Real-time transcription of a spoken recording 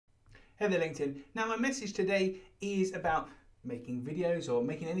Hey there LinkedIn. Now my message today is about making videos or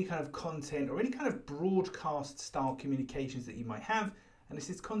making any kind of content or any kind of broadcast style communications that you might have, and it's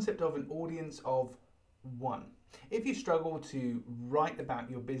this concept of an audience of one. If you struggle to write about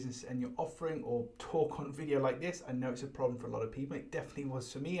your business and your offering or talk on video like this, I know it's a problem for a lot of people. It definitely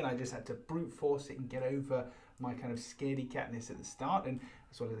was for me, and I just had to brute force it and get over my kind of scaredy catness at the start, and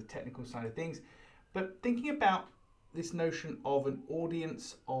as well as the technical side of things. But thinking about this notion of an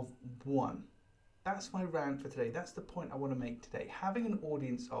audience of one, that's my rant for today. That's the point I want to make today. Having an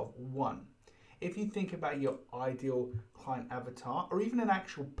audience of one. If you think about your ideal client avatar, or even an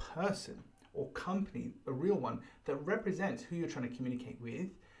actual person or company, a real one that represents who you're trying to communicate with,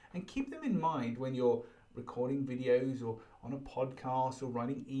 and keep them in mind when you're recording videos or on a podcast or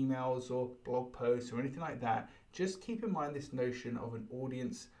writing emails or blog posts or anything like that, just keep in mind this notion of an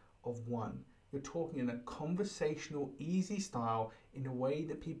audience of one. You're talking in a conversational, easy style in a way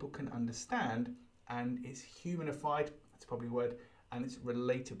that people can understand, and it's humanified, that's probably a word, and it's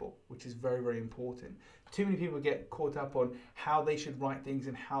relatable, which is very, very important. Too many people get caught up on how they should write things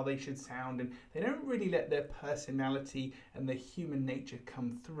and how they should sound, and they don't really let their personality and their human nature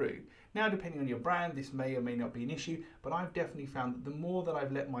come through. Now, depending on your brand, this may or may not be an issue, but I've definitely found that the more that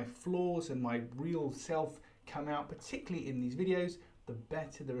I've let my flaws and my real self come out, particularly in these videos, the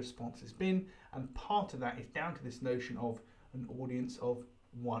better the response has been, and part of that is down to this notion of an audience of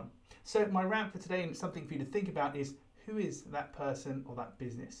one. So my rant for today, and something for you to think about, is who is that person or that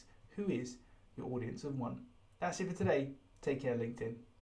business? Who is your audience of one? That's it for today. Take care, LinkedIn.